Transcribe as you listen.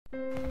It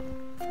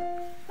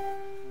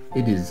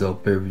is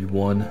up,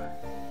 everyone.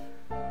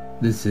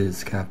 This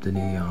is Captain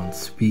Eon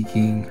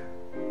speaking,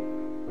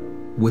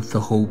 with the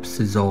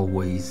hopes as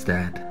always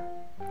that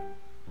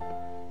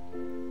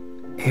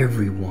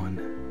everyone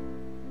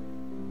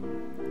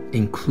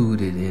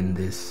included in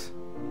this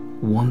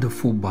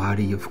wonderful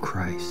body of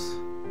Christ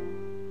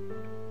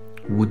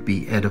would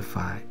be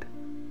edified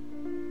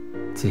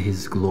to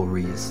his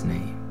glorious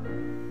name.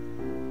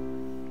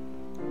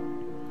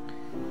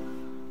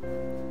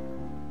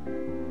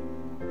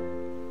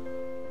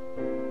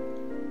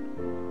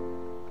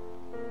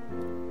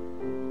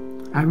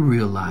 I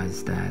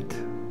realize that,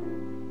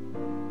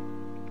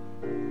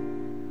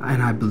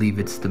 and I believe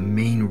it's the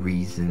main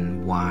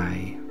reason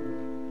why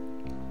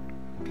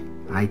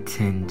I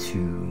tend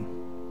to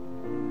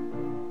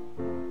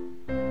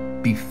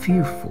be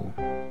fearful,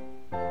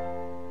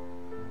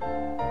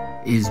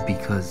 is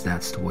because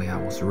that's the way I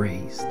was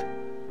raised.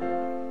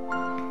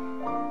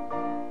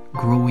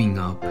 Growing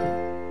up,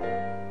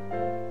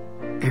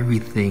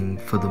 everything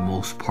for the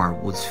most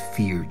part was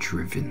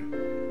fear-driven.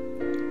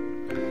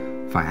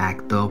 If I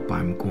act up,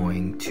 I'm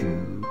going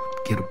to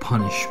get a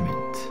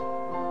punishment.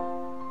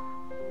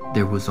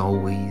 There was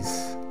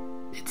always,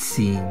 it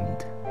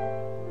seemed,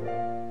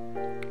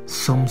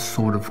 some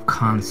sort of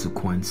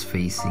consequence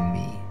facing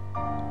me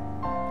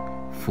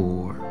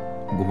for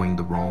going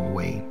the wrong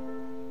way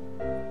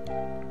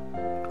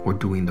or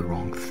doing the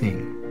wrong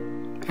thing.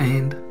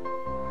 And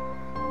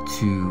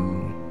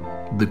to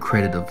the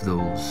credit of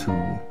those who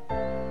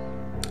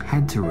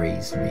had to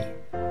raise me,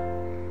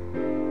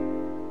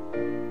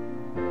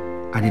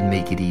 I didn't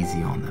make it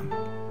easy on them,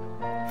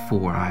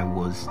 for I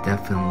was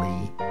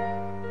definitely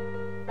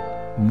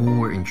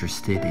more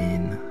interested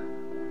in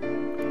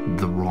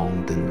the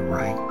wrong than the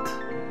right.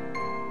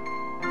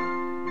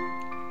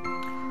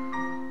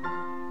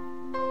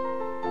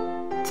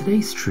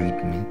 Today's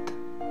treatment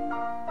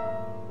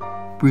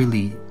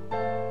really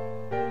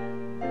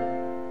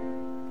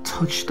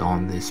touched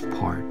on this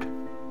part,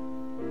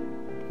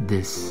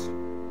 this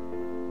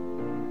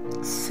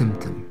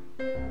symptom,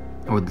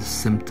 or the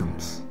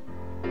symptoms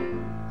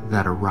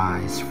that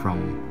arise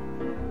from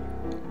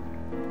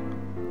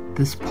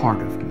this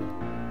part of me.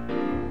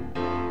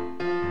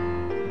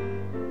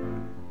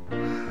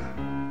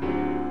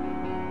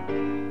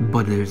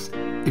 But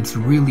it's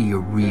really a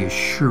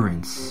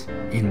reassurance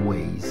in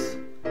ways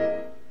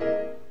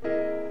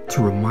to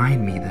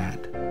remind me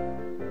that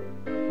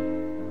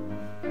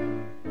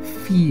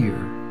fear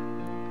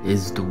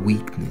is the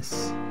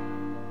weakness.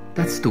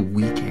 That's the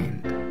weak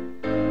end.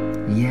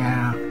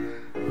 Yeah,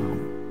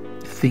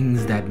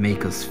 things that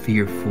make us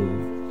fearful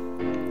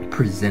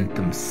present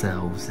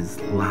themselves as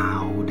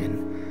loud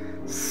and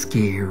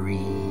scary.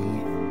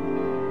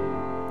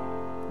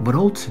 But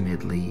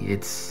ultimately,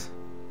 it's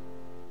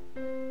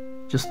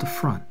just a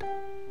front.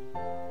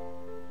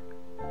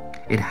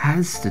 It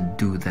has to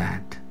do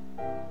that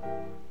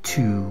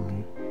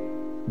to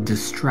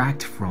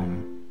distract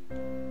from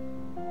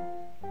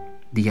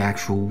the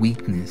actual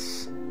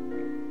weakness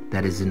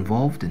that is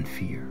involved in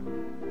fear.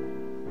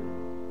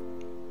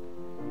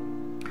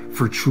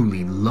 For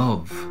truly,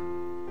 love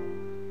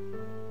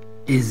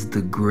is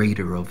the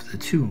greater of the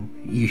two.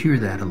 You hear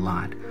that a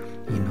lot.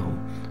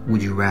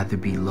 Would you rather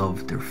be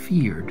loved or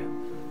feared?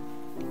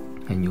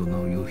 And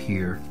you'll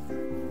hear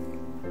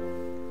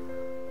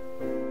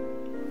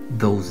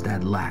those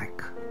that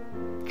lack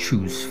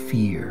choose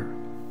fear.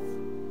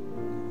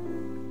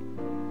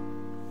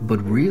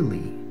 But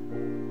really,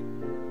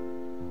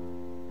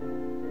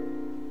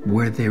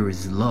 where there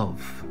is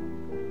love,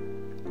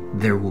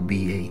 there will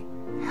be a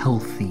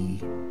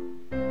healthy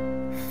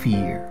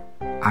fear,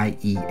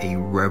 i.e. a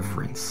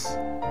reverence.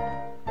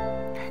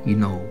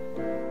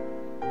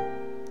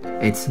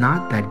 It's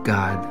not that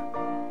God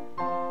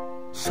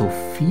so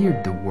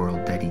feared the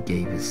world that he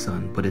gave his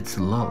son, but it's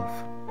love.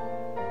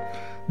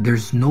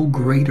 There's no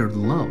greater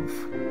love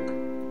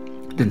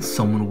than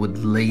someone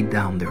would lay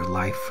down their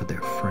life for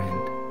their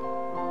friend.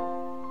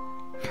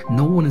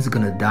 No one is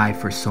going to die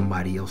for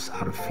somebody else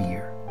out of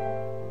fear.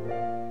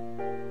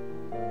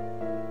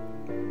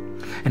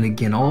 And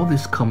again, all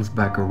this comes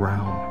back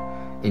around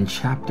in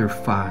chapter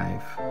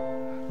 5,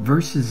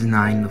 verses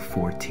 9 to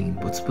 14,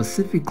 but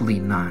specifically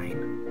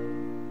 9.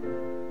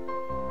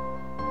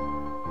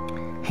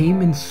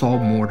 Haman saw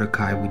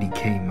Mordecai when he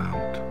came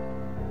out,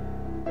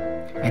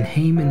 and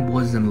Haman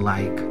wasn't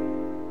like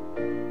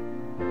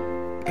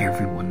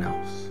everyone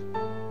else.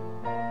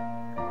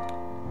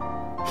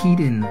 He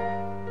didn't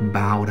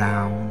bow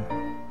down.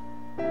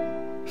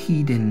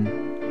 He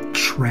didn't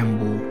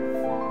tremble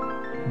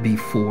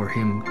before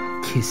him,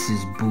 kiss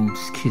his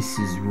boots, kiss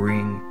his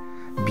ring,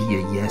 be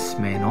a yes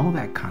man, all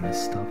that kind of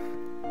stuff.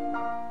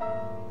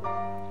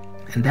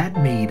 And that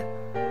made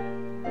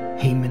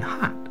Haman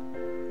hot.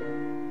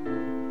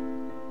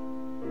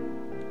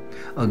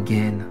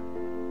 Again,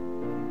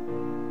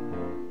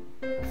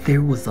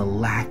 there was a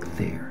lack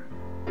there,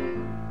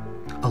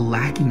 a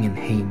lacking in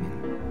Haman.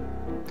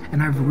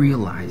 And I've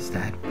realized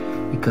that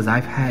because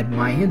I've had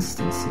my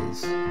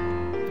instances,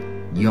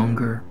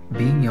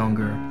 being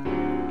younger,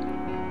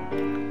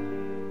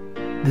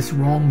 This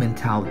wrong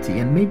mentality,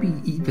 and maybe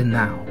even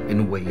now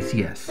in ways,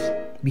 yes,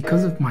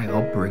 because of my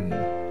upbringing,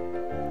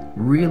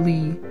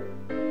 really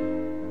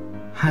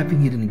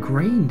having it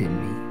ingrained in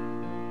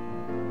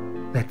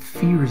me that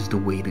fear is the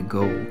way to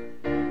go.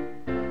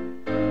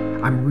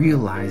 I'm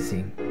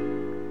realizing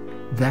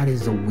that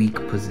is a weak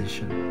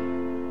position.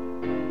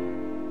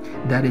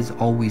 That is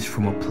always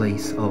from a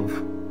place of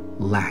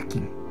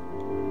lacking.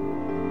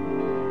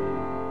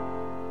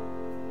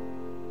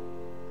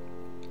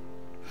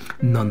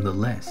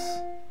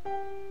 Nonetheless,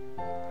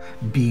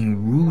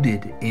 being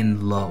rooted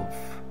in love,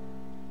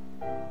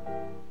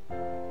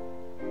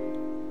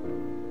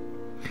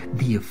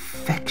 the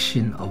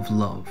affection of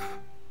love,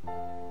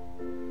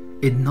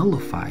 it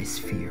nullifies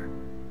fear.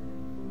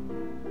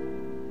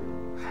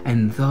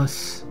 And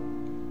thus,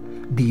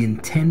 the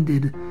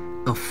intended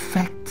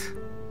effect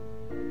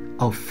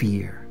of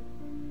fear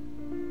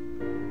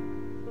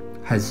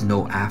has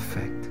no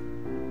affect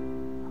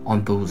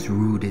on those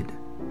rooted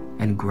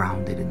and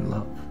grounded in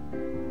love.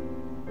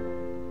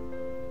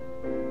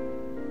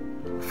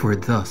 For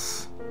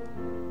thus,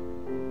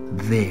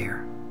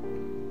 there,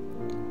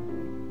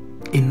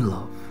 in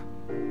love,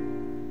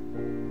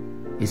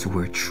 is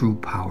where true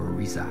power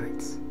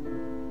resides.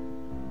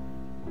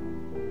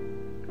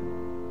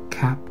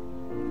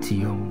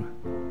 Caption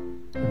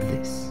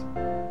this.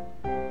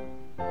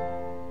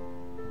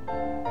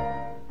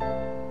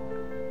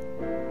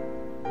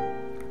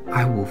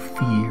 I will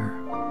fear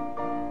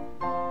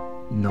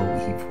no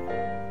evil,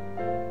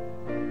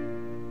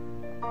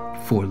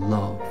 for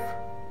love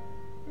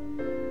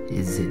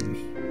is in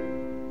me.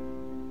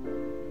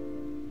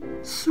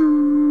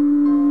 Sir.